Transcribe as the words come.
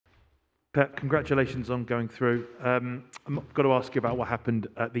Pep, congratulations on going through. I've got to ask you about what happened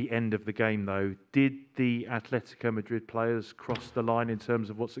at the end of the game, though. Did the Atletico Madrid players cross the line in terms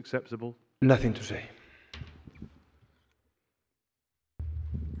of what's acceptable? Nothing to say.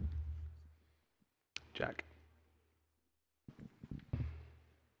 Jack.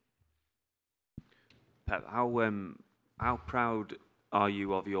 Pep, how proud are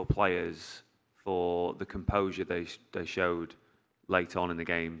you of your players for the composure they showed late on in the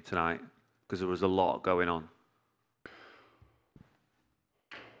game tonight? Because there was a lot going on.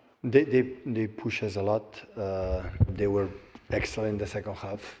 They push us a lot. They were excellent in the second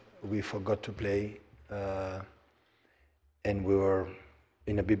half. We forgot to play, and we were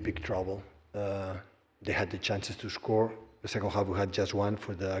in a big trouble. They had the chances to score. The second half we had just one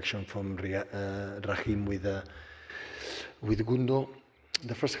for the action from Rahim with Gundo.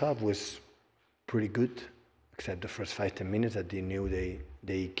 The first half was pretty good, except the first 5-10 minutes that they knew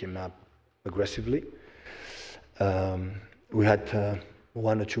they came up aggressively. We had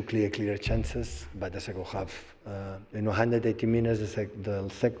one or two clear chances, but the second half, 180 minutes, the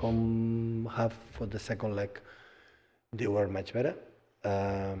second half for the second leg, they were much better.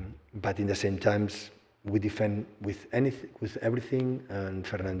 But in the same times, we defend with everything, and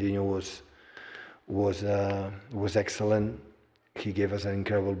Fernandinho was excellent. He gave us an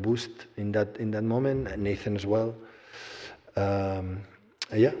incredible boost in that moment, and Nathan as well.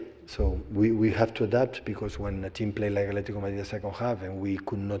 Yeah, so we have to adapt, because when a team played like Atletico Madrid the second half and we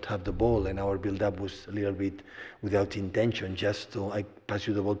could not have the ball and our build-up was a little bit without intention, just to I pass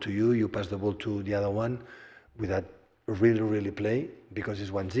you the ball to you, you pass the ball to the other one, without really play, because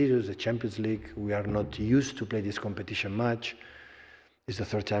it's 1-0, it's the Champions League. We are not used to play this competition much. It's the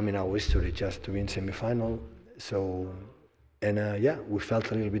third time in our history just to win semi-final. So, and yeah, we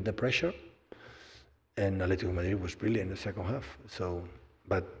felt a little bit the pressure, and Atletico Madrid was brilliant in the second half. So,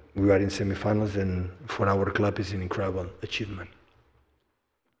 but we are in semi-finals, and for our club it's an incredible achievement.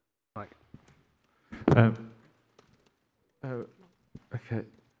 Mike. Okay.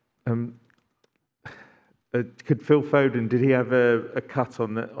 Could Phil Foden, did he have a cut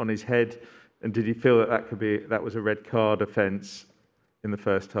on his head, and did he feel that was a red card offence in the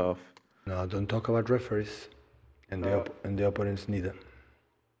first half? No, don't talk about referees, and the opponents neither.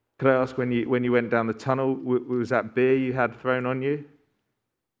 Could I ask, when you went down the tunnel, was that beer you had thrown on you?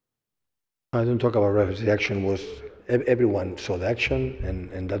 I don't talk about referees. The action was, everyone saw the action,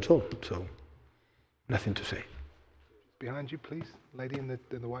 and that's all. So, nothing to say. Behind you, please, lady in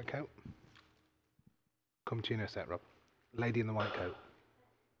the white coat. Come to you in a sec, Rob. Lady in the white coat.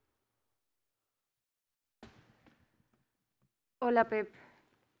 Hola, Pep.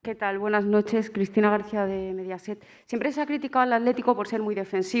 ¿Qué tal? Buenas noches. Cristina García de Mediaset. Siempre se ha criticado al Atlético por ser muy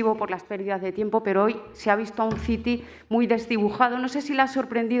defensivo, por las pérdidas de tiempo, pero hoy se ha visto a un City muy desdibujado. No sé si le ha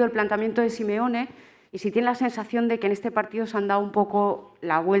sorprendido el planteamiento de Simeone y si tiene la sensación de que en este partido se han dado un poco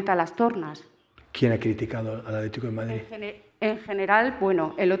la vuelta a las tornas. ¿Quién ha criticado al Atlético de Madrid? En general,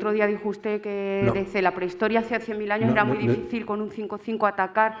 bueno, el otro día dijo usted que desde la prehistoria hace 100.000 años era muy difícil con un 5-5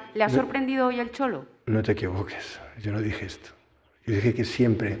 atacar. ¿Le ha sorprendido hoy el Cholo? No te equivoques, yo no dije esto. Yo dije que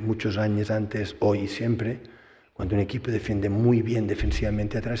siempre, muchos años antes, hoy y siempre, cuando un equipo defiende muy bien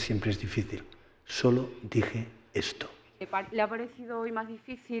defensivamente atrás, siempre es difícil. Solo dije esto. ¿Le ha parecido hoy más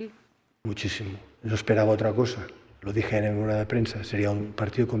difícil? Muchísimo. No esperaba otra cosa. Lo dije en una rueda de prensa. Sería un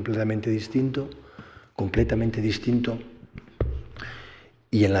partido completamente distinto.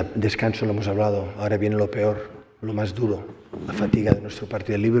 Y en el descanso lo hemos hablado. Ahora viene lo peor, lo más duro, la fatiga de nuestro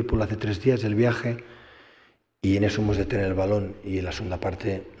partido de Liverpool hace 3 días, el viaje. Y en eso hemos de tener el balón, y en la segunda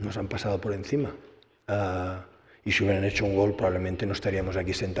parte nos han pasado por encima. Y si hubieran hecho un gol, probablemente no estaríamos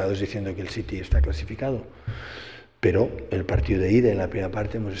aquí sentados diciendo que el City está clasificado. Pero el partido de ida, en la primera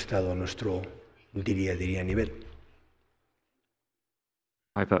parte, hemos estado a nuestro, diría nivel.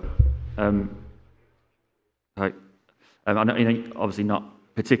 Hi, Pep. Hi. I know obviously not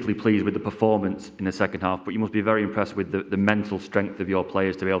particularly pleased with the performance in the second half, but you must be very impressed with the mental strength of your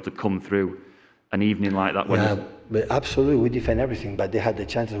players to be able to come through an evening like that. Yeah, but absolutely, we defend everything, but they had the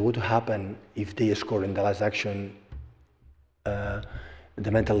chances. What would happen if they score in the last action? The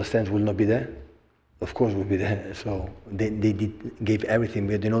mental strength will not be there. Of course, will be there. So they gave everything.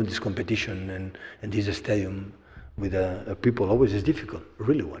 We know this competition and this stadium with people always is difficult,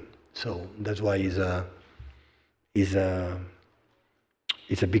 really one. So that's why it's a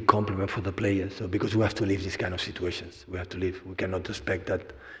big compliment for the players. So because we have to live these kind of situations, we have to live. We cannot expect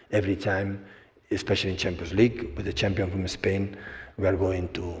that every time, especially in Champions League, with the champion from Spain, we are going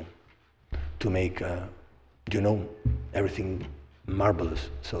to make, everything marvelous.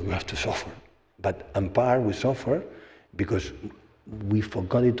 So we have to suffer. But on par, we suffer because we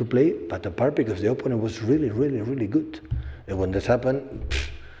forgot it to play, but apart because the opponent was really, really, really good. And when this happened,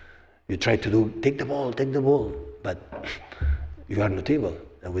 you try to take the ball, but you are not able.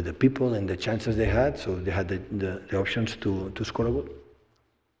 And with the people and the chances they had, so they had the options to score a goal.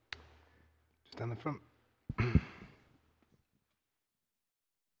 Just down the front.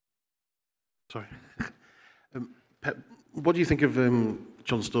 Sorry. Pep, what do you think of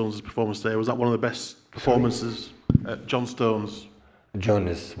John Stones' performance today? Was that one of the best performances at John Stones? John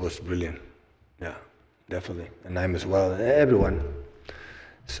was brilliant. Yeah, definitely. And I'm as well. Everyone.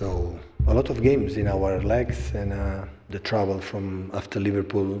 So a lot of games in our legs, and the travel from after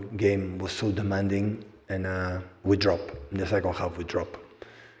Liverpool game was so demanding, and we drop in the second half. We drop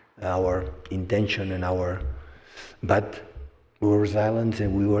our intention and but we were silent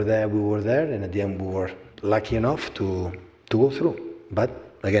and we were there, and at the end we were lucky enough to go through. But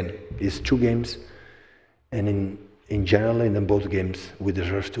again, it's 2 games, and in general, in both games, we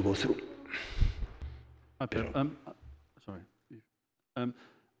deserve to go through. Hi, Pep. Sorry.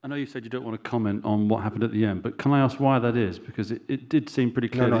 I know you said you don't want to comment on what happened at the end, but can I ask why that is? Because it did seem pretty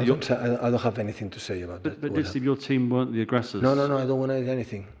clear. No, I don't have anything to say about that. But it did seem your team weren't the aggressors. No, I don't want to say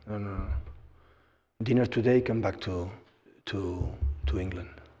anything. No. Dinner today, come back to England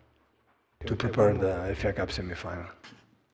to prepare the FA Cup semi-final.